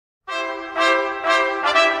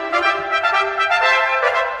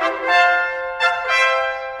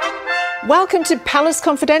Welcome to Palace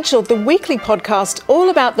Confidential, the weekly podcast all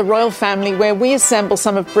about the royal family, where we assemble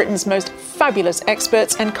some of Britain's most fabulous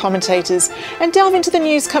experts and commentators and delve into the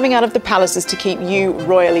news coming out of the palaces to keep you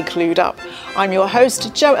royally clued up. I'm your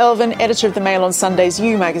host, Jo Elvin, editor of the Mail on Sunday's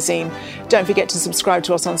You magazine. Don't forget to subscribe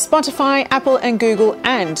to us on Spotify, Apple and Google,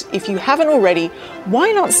 and if you haven't already,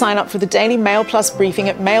 why not sign up for the Daily Mail Plus briefing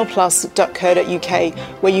at mailplus.co.uk,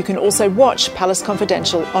 where you can also watch Palace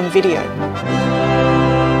Confidential on video.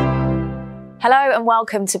 Hello and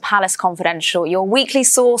welcome to Palace Confidential, your weekly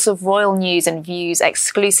source of royal news and views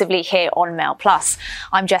exclusively here on Mail Plus.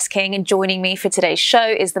 I'm Jess King, and joining me for today's show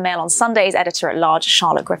is the Mail on Sunday's editor-at-large,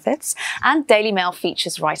 Charlotte Griffiths, and Daily Mail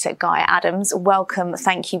features writer Guy Adams. Welcome,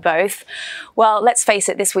 thank you both. Well, let's face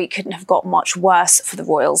it, this week couldn't have got much worse for the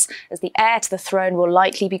royals, as the heir to the throne will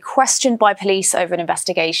likely be questioned by police over an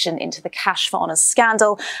investigation into the Cash for Honours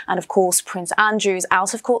scandal. And of course, Prince Andrew's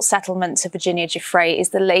out-of-court settlement to Virginia Giuffre is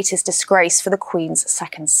the latest disgrace for the Queen's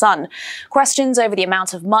second son. Questions over the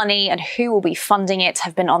amount of money and who will be funding it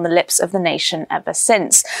have been on the lips of the nation ever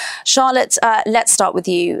since. Charlotte, let's start with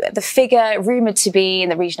you. The figure rumoured to be in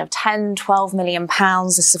the region of 10-12 million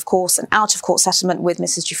pounds. This is, of course, an out-of-court settlement with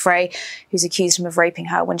Mrs Giuffre, who's accused him of raping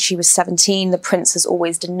her when she was 17. The Prince has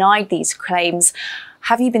always denied these claims.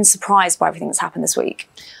 Have you been surprised by everything that's happened this week?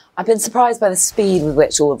 I've been surprised by the speed with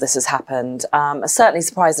which all of this has happened. I'm certainly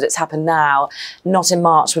surprised that it's happened now, not in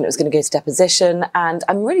March when it was going to go to deposition. And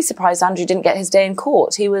I'm really surprised Andrew didn't get his day in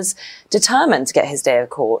court. He was determined to get his day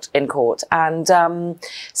in court. And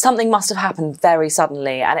something must have happened very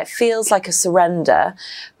suddenly. And it feels like a surrender,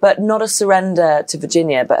 but not a surrender to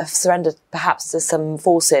Virginia, but a surrender perhaps to some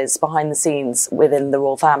forces behind the scenes within the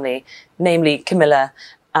royal family, namely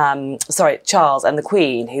Charles and the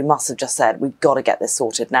Queen, who must have just said, we've got to get this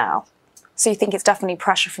sorted now. So you think it's definitely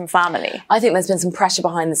pressure from family? I think there's been some pressure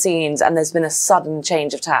behind the scenes, and there's been a sudden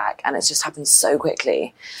change of tack, and it's just happened so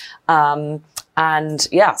quickly. So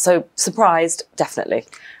surprised, definitely.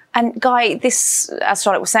 And Guy, this, as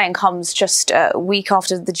Charlotte was saying, comes just a week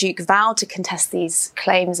after the Duke vowed to contest these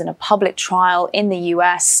claims in a public trial in the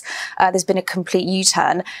US. There's been a complete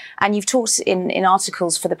U-turn. And you've talked in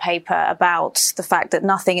articles for the paper about the fact that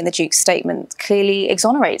nothing in the Duke's statement clearly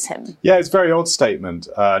exonerates him. Yeah, it's a very odd statement.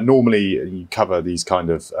 Normally, you cover these kind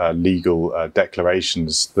of legal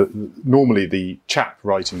declarations. Normally, the chap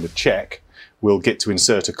writing the cheque will get to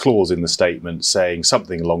insert a clause in the statement saying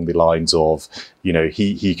something along the lines of, you know,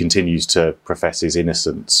 he continues to profess his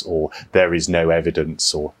innocence, or there is no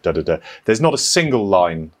evidence, or da-da-da. There's not a single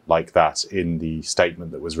line like that in the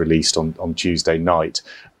statement that was released on Tuesday night.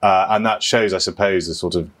 And that shows, I suppose, the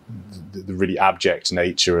sort of the really abject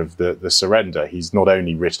nature of the surrender. He's not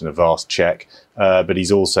only written a vast cheque, but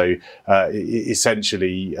he's also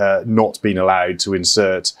essentially not been allowed to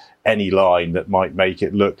insert any line that might make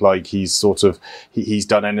it look like he's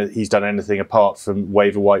done anything apart from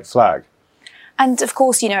wave a white flag. And of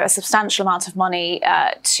course, you know, a substantial amount of money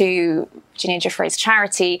to Virginia Giuffre's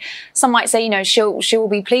charity. Some might say, you know, she will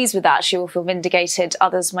be pleased with that. She will feel vindicated.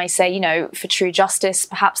 Others may say, you know, for true justice,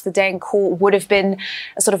 perhaps the day in court would have been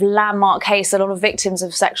a sort of landmark case a lot of victims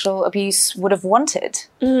of sexual abuse would have wanted.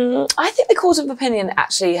 I think the court of opinion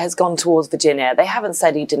actually has gone towards Virginia. They haven't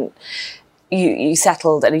said he didn't. You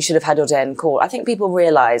settled and you should have had your day in court. I think people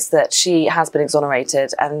realise that she has been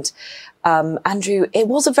exonerated, and Andrew, it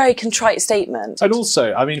was a very contrite statement. And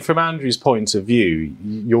also, I mean, from Andrew's point of view,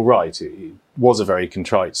 you're right, it was a very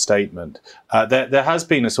contrite statement. There has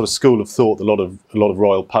been a sort of school of thought that a lot of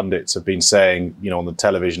royal pundits have been saying, you know, on the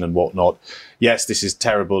television and whatnot, yes, this is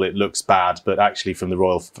terrible, it looks bad, but actually from the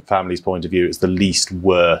royal family's point of view, it's the least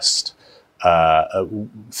worst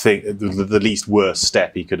the least worst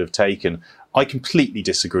step he could have taken. I completely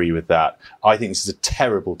disagree with that. I think this is a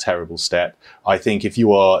terrible, terrible step. I think if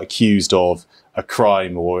you are accused of a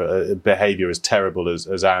crime or a behaviour as terrible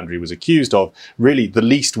as Andrew was accused of, really the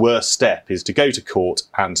least worst step is to go to court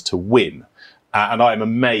and to win. And I'm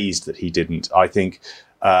amazed that he didn't. I think,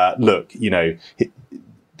 look, you know,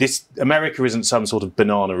 America isn't some sort of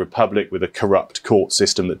banana republic with a corrupt court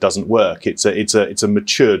system that doesn't work. It's a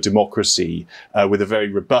mature democracy with a very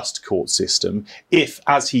robust court system. If,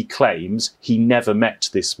 as he claims, he never met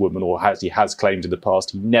this woman, or as he has claimed in the past,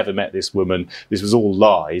 he never met this woman, this was all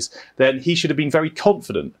lies, then he should have been very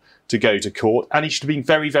confident to go to court, and he should have been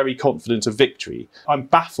very, very confident of victory. I'm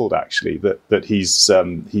baffled, actually, that he's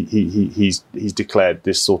declared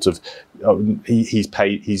this sort of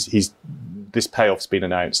this payoff's been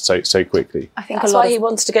announced so quickly. I think that's why he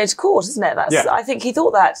wanted to go to court, isn't it? I think he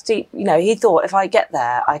thought that deep. You know, he thought, if I get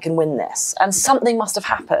there, I can win this, and something must have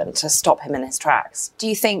happened to stop him in his tracks. Do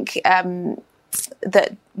you think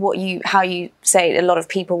how you say a lot of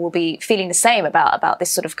people will be feeling the same about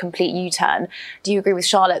this sort of complete U-turn. Do you agree with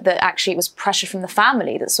Charlotte that actually it was pressure from the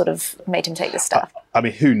family that sort of made him take this step? I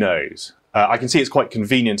mean, who knows? I can see it's quite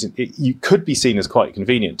convenient. You could be seen as quite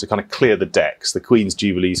convenient to kind of clear the decks. The Queen's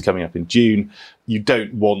Jubilee is coming up in June. You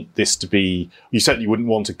don't want this to be, you certainly wouldn't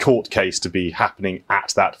want a court case to be happening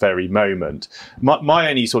at that very moment. My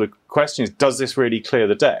only sort of question is, does this really clear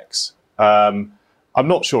the decks? I'm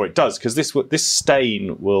not sure it does, because this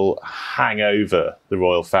stain will hang over the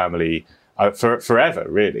royal family forever,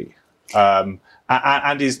 really. And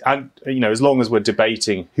as long as we're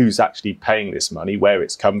debating who's actually paying this money, where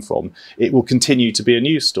it's come from, it will continue to be a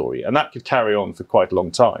news story, and that could carry on for quite a long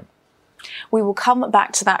time. We will come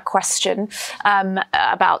back to that question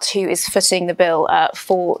about who is footing the bill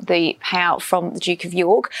for the payout from the Duke of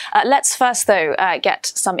York. Let's first, though, get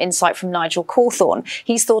some insight from Nigel Cawthorne.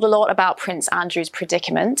 He's thought a lot about Prince Andrew's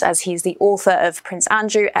predicament, as he's the author of Prince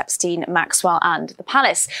Andrew, Epstein, Maxwell and the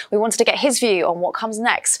Palace. We wanted to get his view on what comes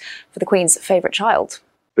next for the Queen's favourite child.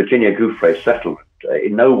 Virginia Giuffre's settlement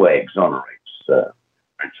in no way exonerates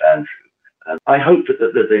Prince Andrew. I hope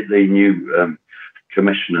that the new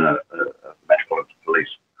Commissioner of Metropolitan Police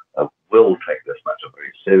will take this matter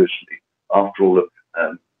very seriously. After all,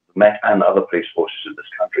 the Met and other police forces in this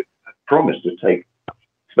country have promised to take,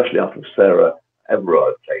 especially after the Sarah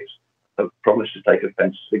Everard case, have promised to take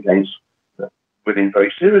offences against women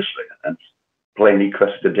very seriously, and plainly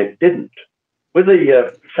Cressida Dick didn't. With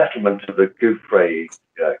the settlement of the Giuffre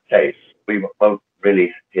case, we won't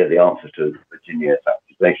really hear the answer to Virginia's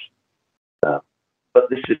accusation. But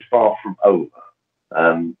this is far from over.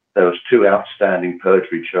 There was 2 outstanding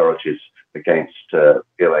perjury charges against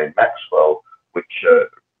Ghislaine Maxwell, which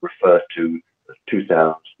refer to the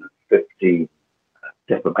 2015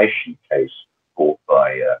 defamation case brought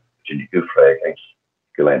by Virginia Giuffre against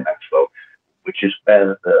Ghislaine Maxwell, which is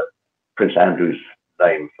where Prince Andrew's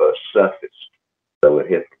name first surfaced. So we'll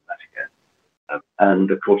hear from that again.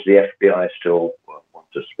 And of course, the FBI still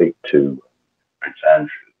want to speak to Prince Andrew.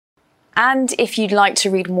 And if you'd like to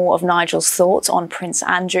read more of Nigel's thoughts on Prince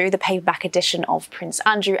Andrew, the paperback edition of Prince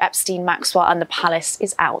Andrew, Epstein, Maxwell and the Palace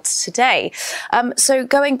is out today. So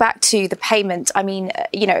going back to the payment, I mean,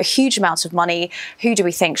 a huge amount of money. Who do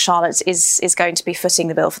we think, Charlotte, is going to be footing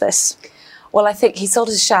the bill for this? Well, I think he sold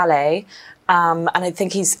his chalet. And I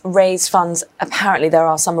think he's raised funds. Apparently, there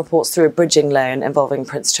are some reports through a bridging loan involving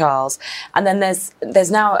Prince Charles. And then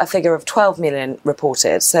there's now a figure of 12 million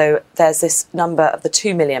reported. So there's this number of the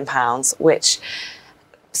 £2 million, which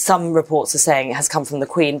some reports are saying has come from the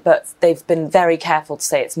Queen. But they've been very careful to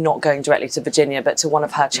say it's not going directly to Virginia, but to one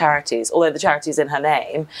of her charities, although the charity is in her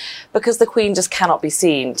name, because the Queen just cannot be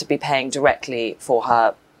seen to be paying directly for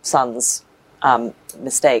her son's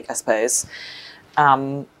mistake, I suppose.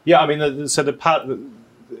 Yeah, I mean,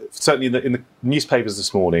 certainly in the newspapers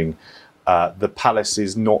this morning, the Palace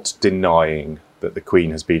is not denying that the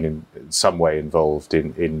Queen has been in some way involved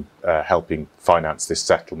in helping finance this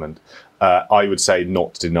settlement. I would say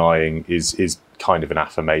not denying is kind of an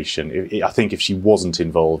affirmation. I think if she wasn't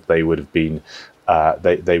involved, they would have been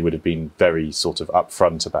they would have been very sort of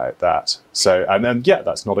upfront about that. So, and yeah,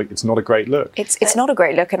 it's not a great look. It's not a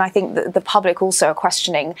great look, and I think that the public also are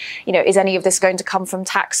questioning, is any of this going to come from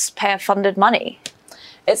taxpayer-funded money?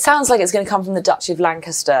 It sounds like it's going to come from the Duchy of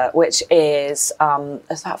Lancaster, which is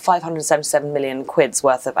about 577 million quid's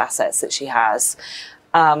worth of assets that she has.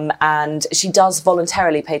 And she does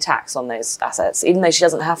voluntarily pay tax on those assets, even though she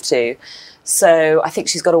doesn't have to. So I think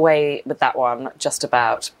she's got away with that one, just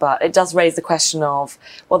about. But it does raise the question of,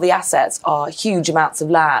 well, the assets are huge amounts of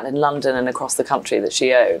land in London and across the country that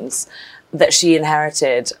she owns, that she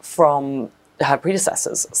inherited from her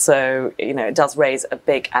predecessors. So, it does raise a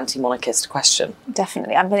big anti-monarchist question.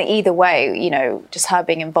 Definitely. I mean, either way, just her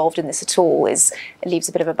being involved in this at all it leaves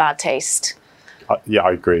a bit of a bad taste. Yeah,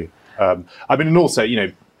 I agree. I mean, and also,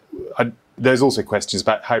 there's also questions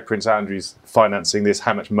about how Prince Andrew's financing this.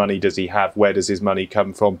 How much money does he have? Where does his money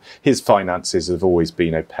come from? His finances have always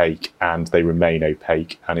been opaque, and they remain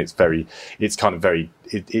opaque. And it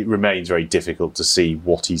remains very difficult to see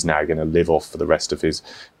what he's now going to live off for the rest of his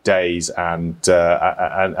days, and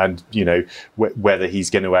whether he's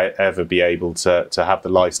going to ever be able to have the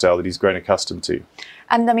lifestyle that he's grown accustomed to.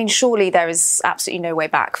 And I mean, surely there is absolutely no way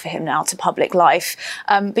back for him now to public life.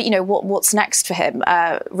 But what's next for him?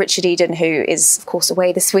 Richard Eden, who is of course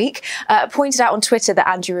away this week, pointed out on Twitter that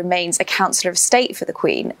Andrew remains a counsellor of state for the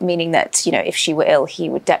Queen, meaning that if she were ill, he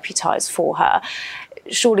would deputise for her.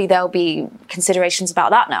 Surely there'll be considerations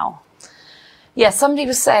about that now. Yeah, somebody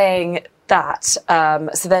was saying that.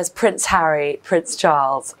 So there's Prince Harry, Prince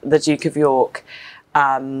Charles, the Duke of York,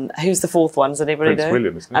 Who's the fourth one? Does anybody know? Prince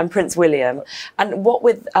William, isn't it? And Prince William. And what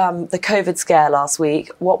with the COVID scare last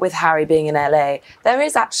week, what with Harry being in LA, there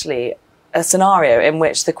is actually a scenario in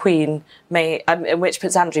which the Queen in which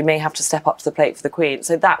Prince Andrew may have to step up to the plate for the Queen.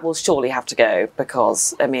 So that will surely have to go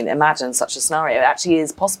because, I mean, imagine such a scenario. It actually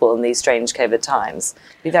is possible in these strange COVID times.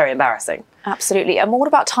 It'd be very embarrassing. Absolutely. And what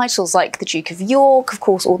about titles like the Duke of York, of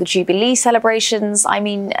course, all the Jubilee celebrations? I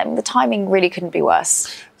mean, the timing really couldn't be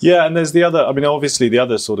worse. Yeah, and there's the other, I mean, obviously the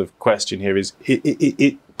other sort of question here is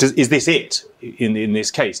this it in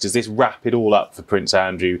this case? Does this wrap it all up for Prince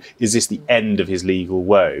Andrew? Is this the end of his legal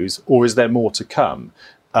woes, or is there more to come?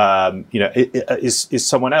 Is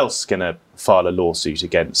someone else going to file a lawsuit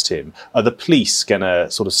against him? Are the police going to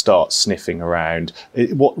sort of start sniffing around?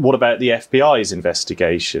 What about the FBI's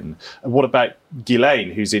investigation? What about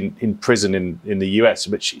Ghislaine, who's in prison in the US,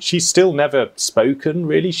 but she's still never spoken,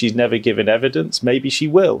 really? She's never given evidence. Maybe she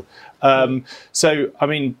will. So, I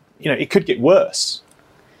mean, it could get worse.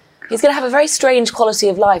 He's going to have a very strange quality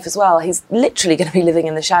of life as well. He's literally going to be living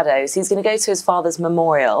in the shadows. He's going to go to his father's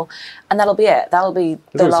memorial, and that'll be it. That'll be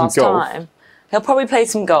the last time. He'll probably play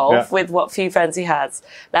some golf with what few friends he has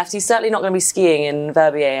left. He's certainly not going to be skiing in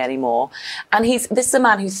Verbier anymore. And this is a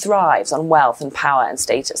man who thrives on wealth and power and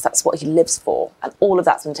status. That's what he lives for. And all of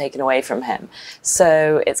that's been taken away from him.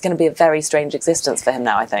 So it's going to be a very strange existence for him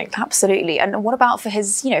now, I think. Absolutely. And what about for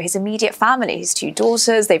his immediate family, his two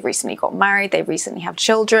daughters? They've recently got married. They recently have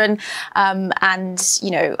children. And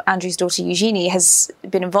Andrew's daughter Eugenie has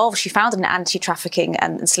been involved. She founded an anti-trafficking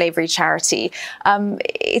and slavery charity.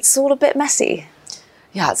 It's all a bit messy.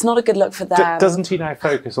 Yeah, it's not a good look for them. Doesn't he now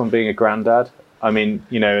focus on being a granddad? I mean,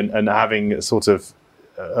 and having a sort of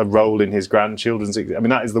a role in his grandchildren's... I mean,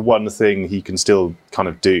 that is the one thing he can still kind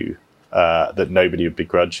of do that nobody would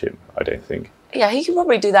begrudge him, I don't think. Yeah, he can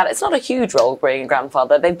probably do that. It's not a huge role being a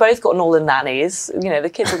grandfather. They've both gotten all the nannies.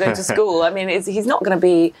 The kids are going to school. I mean, he's not going to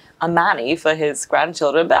be a nanny for his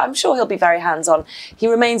grandchildren, but I'm sure he'll be very hands-on. He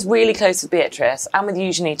remains really close with Beatrice and with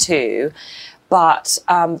Eugenie too. But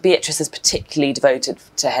Beatrice is particularly devoted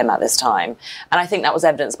to him at this time. And I think that was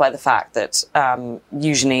evidenced by the fact that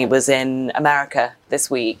Eugenie was in America this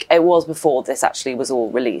week. It was before this actually was all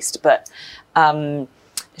released. But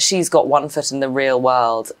she's got one foot in the real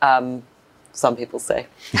world, some people say.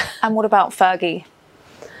 And what about Fergie?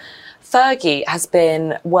 Fergie has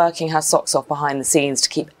been working her socks off behind the scenes to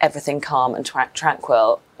keep everything calm and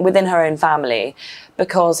tranquil within her own family,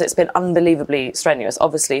 because it's been unbelievably strenuous,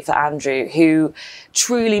 obviously, for Andrew, who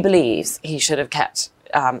truly believes he should have kept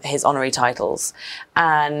his honorary titles.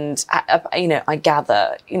 And, I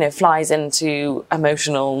gather, flies into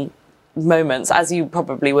emotional moments, as you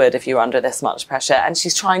probably would if you were under this much pressure. And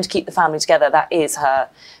she's trying to keep the family together. That is her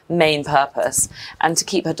main purpose. And to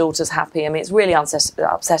keep her daughters happy. I mean, it's really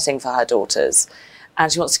upsetting for her daughters.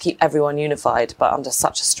 And she wants to keep everyone unified, but under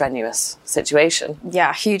such a strenuous situation.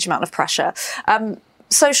 Yeah, huge amount of pressure.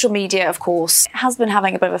 Social media, of course, has been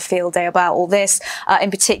having a bit of a field day about all this. In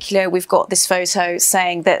particular, we've got this photo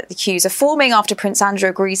saying that the queues are forming after Prince Andrew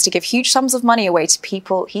agrees to give huge sums of money away to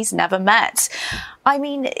people he's never met. I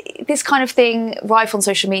mean, this kind of thing rife on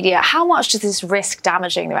social media. How much does this risk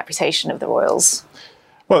damaging the reputation of the royals?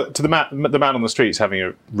 Well, to the man on the street is having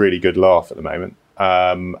a really good laugh at the moment.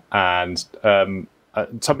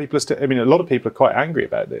 Some people are still, a lot of people are quite angry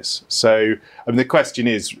about this. So, the question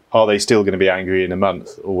is, are they still going to be angry in a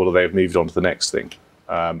month, or will they have moved on to the next thing?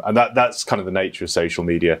 And that's kind of the nature of social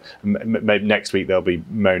media. Maybe next week they'll be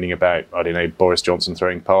moaning about, I don't know, Boris Johnson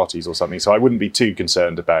throwing parties or something. So I wouldn't be too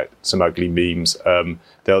concerned about some ugly memes.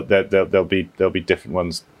 There'll be different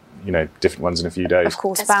ones. Different ones in a few days. Of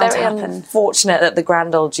course, it's very unfortunate that the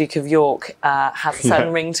grand old Duke of York has a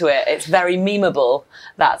certain ring to it. It's very memeable,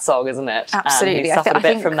 that song, isn't it? Absolutely. He suffered a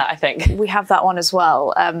bit from that, I think. We have that one as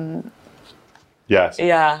well. Yes.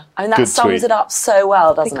 Yeah. I mean, that sums it up so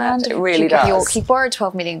well, doesn't it? It really Duke of does. York, he borrowed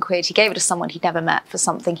 12 million quid. He gave it to someone he'd never met for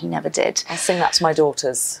something he never did. I'll sing that to my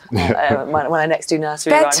daughters when I next do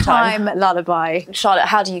nursery rhyme time. Bedtime lullaby. Charlotte,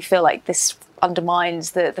 how do you feel like this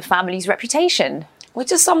undermines the family's reputation? Well, it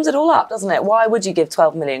just sums it all up, doesn't it? Why would you give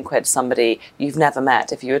 12 million quid to somebody you've never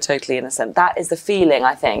met if you were totally innocent? That is the feeling,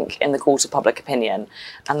 I think, in the court of public opinion.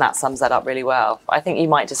 And that sums that up really well. I think you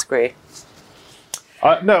might disagree.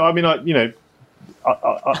 No, I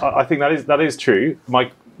think that is true. My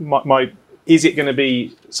is it going to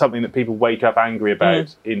be something that people wake up angry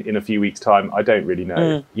about in a few weeks' time? I don't really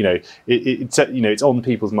know. It's on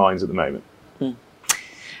people's minds at the moment.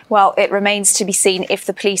 Well, it remains to be seen if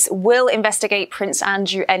the police will investigate Prince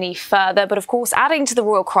Andrew any further. But of course, adding to the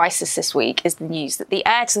royal crisis this week is the news that the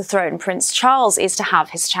heir to the throne, Prince Charles, is to have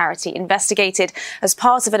his charity investigated as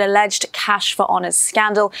part of an alleged cash for honours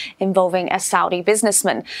scandal involving a Saudi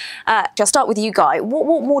businessman. Just start with you, Guy. What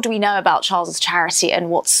more do we know about Charles's charity and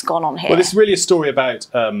what's gone on here? Well, it's really a story about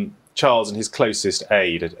Charles and his closest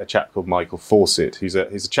aide, a chap called Michael Fawcett, he's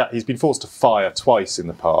been forced to fire twice in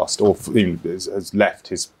the past, or has left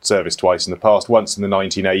his service twice in the past. Once in the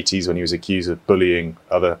 1980s when he was accused of bullying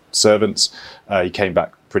other servants. He came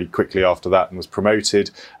back pretty quickly after that and was promoted.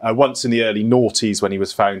 Once in the early noughties when he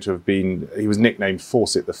was found to have he was nicknamed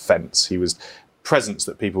Fawcett the Fence. He was presents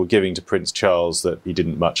that people were giving to Prince Charles that he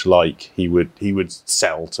didn't much like. He would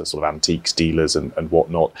sell to sort of antiques dealers and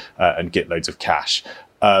whatnot and get loads of cash.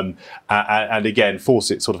 And again,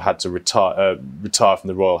 Fawcett sort of had to retire from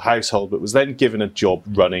the royal household, but was then given a job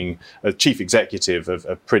running as chief executive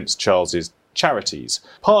of Prince Charles's charities.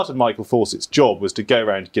 Part of Michael Fawcett's job was to go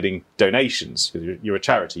around getting donations. You're a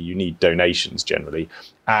charity, you need donations generally.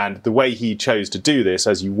 And the way he chose to do this,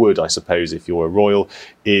 as you would, I suppose, if you're a royal,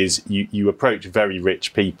 is you approach very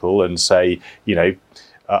rich people and say,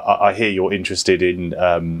 I hear you're interested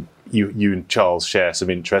in you and Charles share some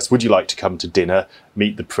interest. Would you like to come to dinner,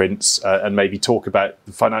 meet the Prince, and maybe talk about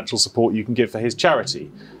the financial support you can give for his charity?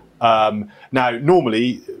 Now,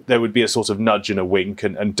 normally there would be a sort of nudge and a wink,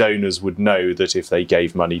 and donors would know that if they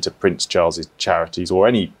gave money to Prince Charles's charities or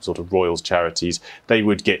any sort of royals' charities, they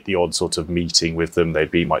would get the odd sort of meeting with them.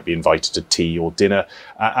 They might be invited to tea or dinner,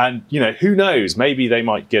 and who knows? Maybe they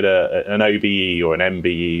might get an OBE or an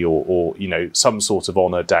MBE or some sort of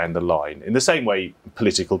honour down the line. In the same way,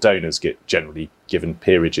 political donors get generally given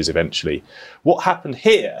peerages eventually. What happened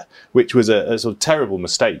here, which was a sort of terrible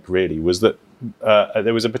mistake, really, was that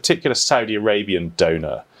there was a particular Saudi Arabian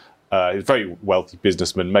donor, a very wealthy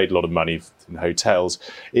businessman, made a lot of money in hotels.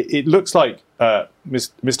 It looks like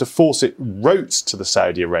Mr. Fawcett wrote to the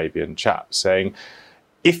Saudi Arabian chap saying,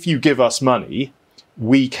 if you give us money,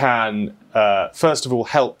 we can, first of all,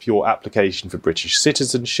 help your application for British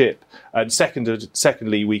citizenship. And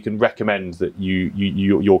secondly, we can recommend that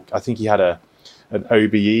you're, I think he had an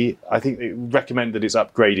OBE. I think they recommend that it's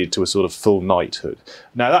upgraded to a sort of full knighthood.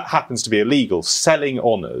 Now, that happens to be illegal. Selling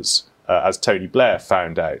honours, as Tony Blair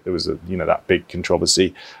found out, there was that big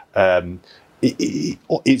controversy.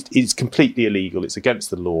 It's completely illegal. It's against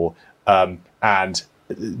the law, and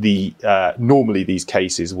normally these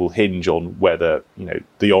cases will hinge on whether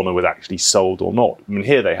the honour was actually sold or not. I mean,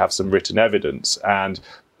 here they have some written evidence, and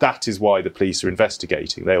that is why the police are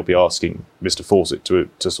investigating. They'll be asking Mr. Fawcett to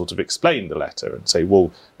sort of explain the letter and say,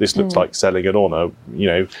 well, this looks like selling an honour.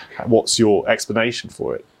 What's your explanation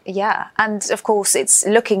for it? Yeah, and of course it's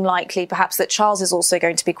looking likely perhaps that Charles is also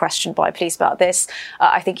going to be questioned by police about this.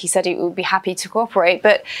 I think he said he would be happy to cooperate,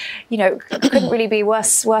 but, couldn't really be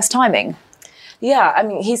worse timing. Yeah, I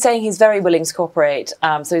mean, he's saying he's very willing to cooperate.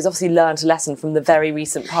 So he's obviously learned a lesson from the very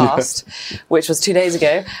recent past, which was 2 days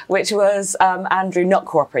ago, which was Andrew not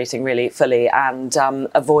cooperating really fully and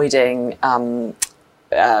avoiding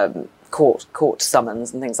court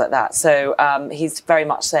summons and things like that. So he's very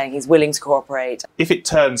much saying he's willing to cooperate. If it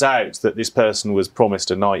turns out that this person was promised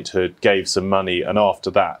a knighthood, gave some money, and after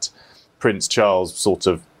that, Prince Charles sort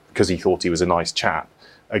of, because he thought he was a nice chap,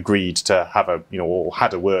 agreed to have or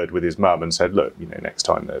had a word with his mum and said, look, next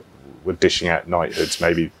time that we're dishing out knighthoods,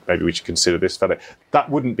 maybe we should consider this fellow. That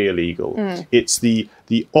wouldn't be illegal. It's the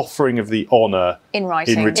offering of the honour in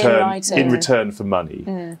return for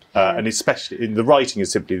money. And especially in the writing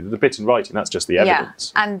is simply the bit in writing, that's just the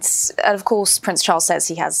evidence. Yeah. And of course, Prince Charles says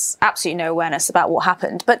he has absolutely no awareness about what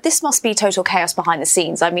happened. But this must be total chaos behind the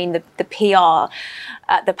scenes. I mean, the PR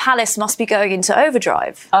at the palace must be going into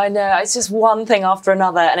overdrive. I know, it's just one thing after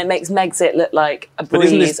another, and it makes Megxit look like a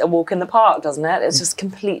breeze, a walk in the park, doesn't it? It's just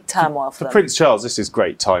complete turmoil for them. Prince Charles, this is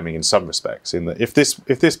great timing in some respects, in that if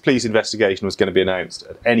this police investigation was going to be announced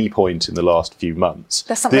at any point in the last few months,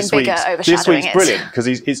 there's something bigger overshadowing this week's brilliant, because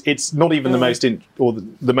it's not even the most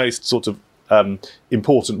the most sort of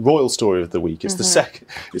important royal story of the week. It's the second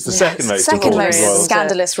most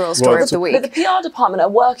scandalous royal story of the week. But the PR department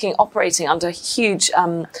are operating under huge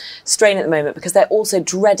strain at the moment because they're also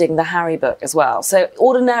dreading the Harry book as well. So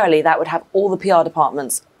ordinarily that would have all the PR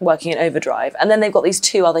departments working in overdrive, and then they've got these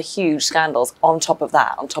two other huge scandals on top of their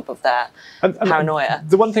paranoia.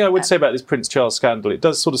 The one thing I would say about this Prince Charles scandal, it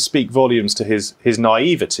does sort of speak volumes to his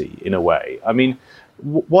naivety in a way. I mean,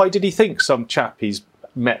 why did he think some chap he's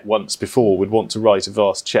met once before would want to write a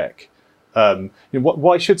vast cheque?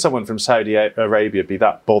 Why should someone from Saudi Arabia be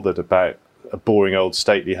that bothered about a boring old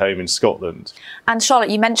stately home in Scotland. And Charlotte,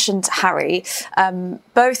 you mentioned Harry.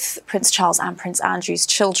 Both Prince Charles and Prince Andrew's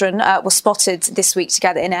children were spotted this week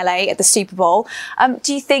together in LA at the Super Bowl.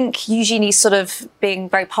 Do you think Eugenie's sort of being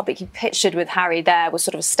very publicly pictured with Harry there was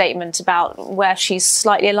sort of a statement about where she's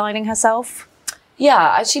slightly aligning herself?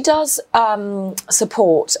 Yeah, she does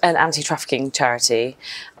support an anti-trafficking charity,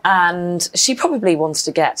 and she probably wants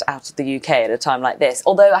to get out of the UK at a time like this.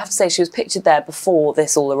 Although I have to say she was pictured there before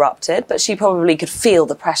this all erupted, but she probably could feel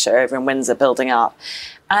the pressure over in Windsor building up.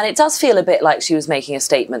 And it does feel a bit like she was making a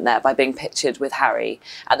statement there by being pictured with Harry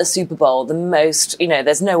at the Super Bowl. The most,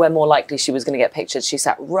 there's nowhere more likely she was going to get pictured. She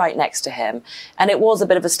sat right next to him. And it was a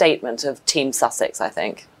bit of a statement of Team Sussex, I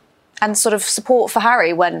think. And sort of support for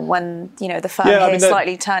Harry when the firm is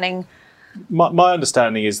slightly turning. My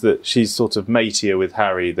understanding is that she's sort of matier with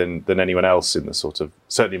Harry than anyone else in the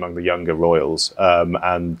certainly among the younger royals,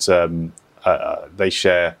 and they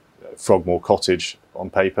share Frogmore Cottage on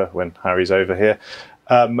paper when Harry's over here.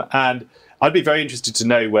 And I'd be very interested to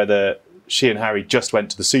know whether she and Harry just went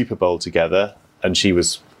to the Super Bowl together, and she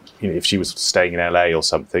was, if she was staying in LA or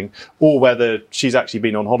something, or whether she's actually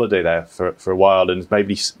been on holiday there for a while and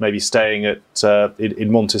maybe staying at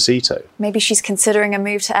in Montecito. Maybe she's considering a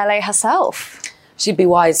move to LA herself. She'd be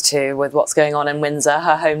wise to, with what's going on in Windsor,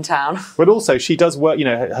 her hometown. But also she does work,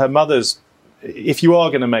 her mother's, if you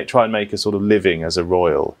are going to try and make a sort of living as a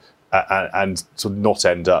royal and sort of not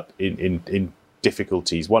end up in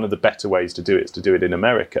difficulties, one of the better ways to do it is to do it in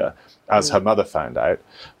America, as her mother found out.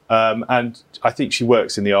 And I think she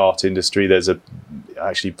works in the art industry. There's a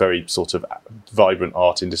actually very sort of vibrant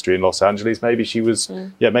art industry in Los Angeles. Maybe she was,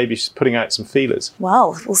 maybe she's putting out some feelers.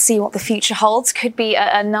 Well, we'll see what the future holds. Could be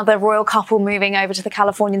another royal couple moving over to the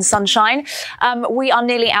Californian sunshine. We are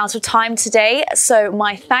nearly out of time today. So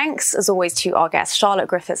my thanks, as always, to our guests, Charlotte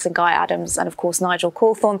Griffiths and Guy Adams, and of course, Nigel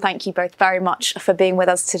Cawthorne. Thank you both very much for being with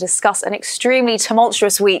us to discuss an extremely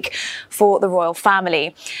tumultuous week for the royal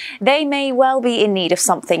family. They may well be in need of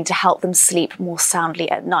something to help them sleep more soundly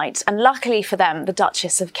at night. And luckily for them, the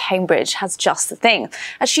Duchess of Cambridge has just the thing,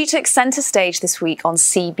 as she took centre stage this week on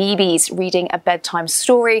CBeebies, reading a bedtime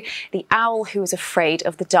story, The Owl Who Was Afraid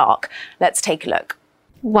of the Dark. Let's take a look.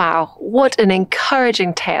 Wow, what an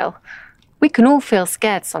encouraging tale. We can all feel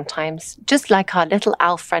scared sometimes, just like our little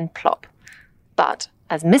owl friend Plop. But,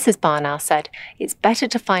 as Mrs. Barnow said, it's better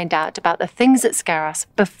to find out about the things that scare us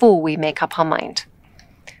before we make up our mind.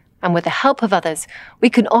 And with the help of others,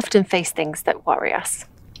 we can often face things that worry us.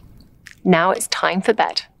 Now it's time for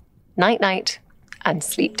bed. Night-night, and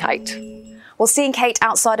sleep tight. Well, seeing Kate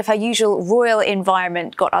outside of her usual royal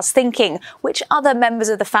environment got us thinking, which other members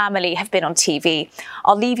of the family have been on TV?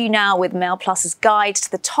 I'll leave you now with Mail Plus's guide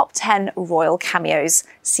to the top 10 royal cameos.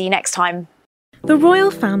 See you next time. The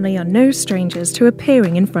royal family are no strangers to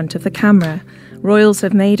appearing in front of the camera. Royals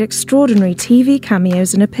have made extraordinary TV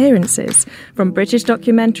cameos and appearances, from British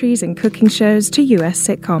documentaries and cooking shows to US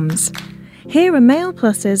sitcoms. Here are Mail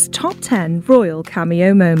Plus's top 10 royal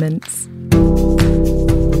cameo moments.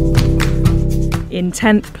 In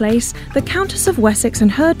 10th place, the Countess of Wessex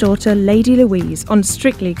and her daughter Lady Louise on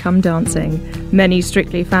Strictly Come Dancing. Many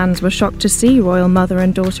Strictly fans were shocked to see royal mother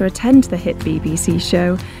and daughter attend the hit BBC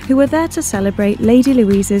show, who were there to celebrate Lady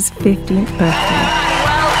Louise's 15th birthday.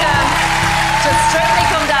 Welcome to Strictly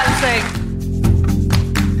Come Dancing.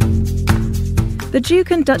 The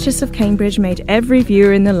Duke and Duchess of Cambridge made every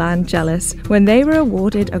viewer in the land jealous when they were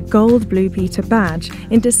awarded a gold Blue Peter badge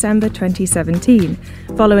in December 2017,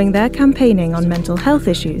 following their campaigning on mental health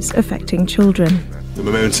issues affecting children. The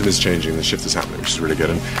momentum is changing, the shift is happening, which is really good,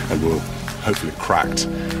 and we'll hopefully cracked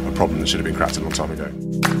a problem that should have been cracked a long time ago.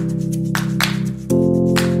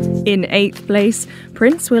 In 8th place,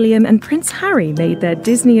 Prince William and Prince Harry made their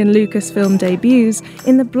Disney and Lucasfilm debuts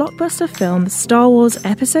in the blockbuster film Star Wars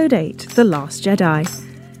Episode VIII, The Last Jedi.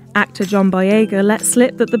 Actor John Boyega let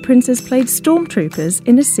slip that the princes played stormtroopers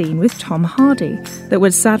in a scene with Tom Hardy that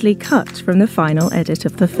was sadly cut from the final edit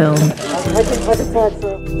of the film.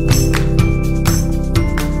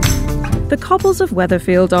 The cobbles of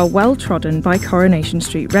Weatherfield are well trodden by Coronation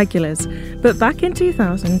Street regulars, but back in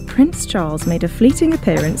 2000, Prince Charles made a fleeting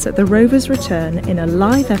appearance at The Rover's Return in a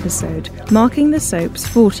live episode marking the soap's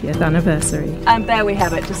 40th anniversary. And there we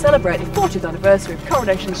have it. To celebrate the 40th anniversary of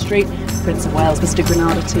Coronation Street, Prince of Wales, Mr.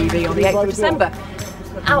 Granada TV on the 8th of December,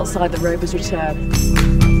 outside The Rover's Return.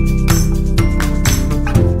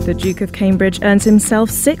 The Duke of Cambridge earns himself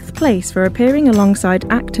 6th place for appearing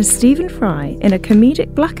alongside actor Stephen Fry in a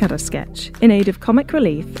comedic Blackadder sketch in aid of comic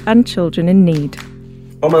relief and children in need.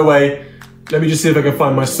 On my way, let me just see if I can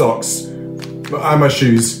find my socks, and my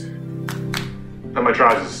shoes, and my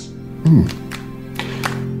trousers.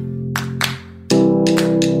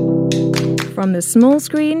 from the small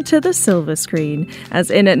screen to the silver screen,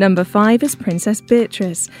 as in at number 5 is Princess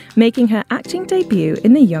Beatrice, making her acting debut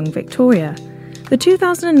in The Young Victoria. The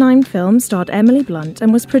 2009 film starred Emily Blunt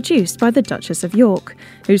and was produced by the Duchess of York,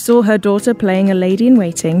 who saw her daughter playing a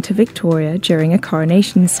lady-in-waiting to Victoria during a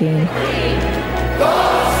coronation scene.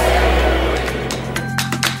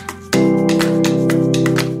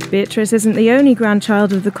 Beatrice isn't the only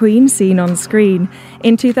grandchild of the Queen seen on screen.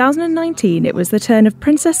 In 2019, it was the turn of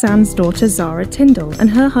Princess Anne's daughter Zara Tindall and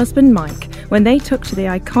her husband Mike when they took to the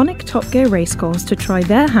iconic Top Gear racecourse to try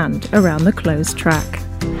their hand around the closed track.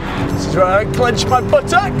 This is where I clench my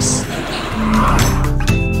buttocks.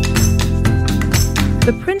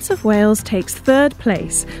 The Prince of Wales takes third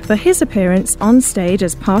place for his appearance on stage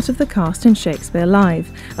as part of the cast in Shakespeare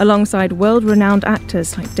Live, alongside world-renowned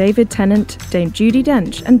actors like David Tennant, Dame Judi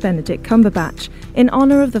Dench and Benedict Cumberbatch, in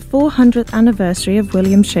honour of the 400th anniversary of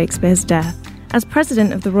William Shakespeare's death. As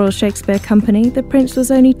president of the Royal Shakespeare Company, the Prince was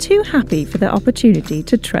only too happy for the opportunity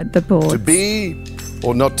to tread the boards. To be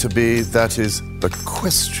or not to be, that is the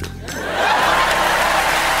question.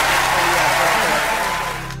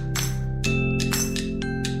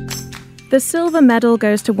 The silver medal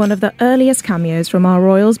goes to one of the earliest cameos from our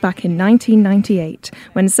royals back in 1998,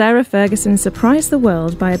 when Sarah Ferguson surprised the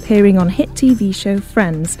world by appearing on hit TV show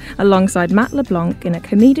Friends, alongside Matt LeBlanc in a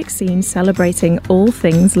comedic scene celebrating all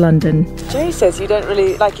things London. Jay says you don't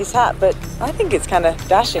really like his hat, but I think it's kind of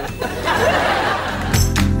dashing.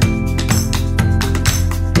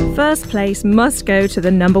 First place must go to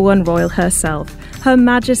the number 1 royal herself, Her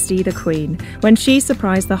Majesty the Queen, when she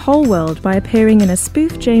surprised the whole world by appearing in a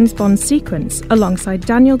spoof James Bond sequence alongside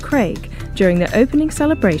Daniel Craig during the opening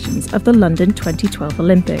celebrations of the London 2012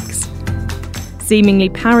 Olympics. Seemingly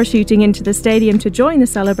parachuting into the stadium to join the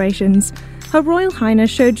celebrations, Her Royal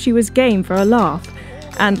Highness showed she was game for a laugh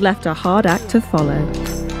and left a hard act to follow. Every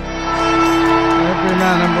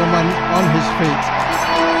man and woman on his feet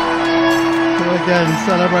to again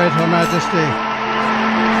celebrate Her Majesty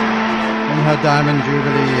in her Diamond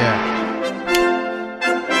Jubilee year.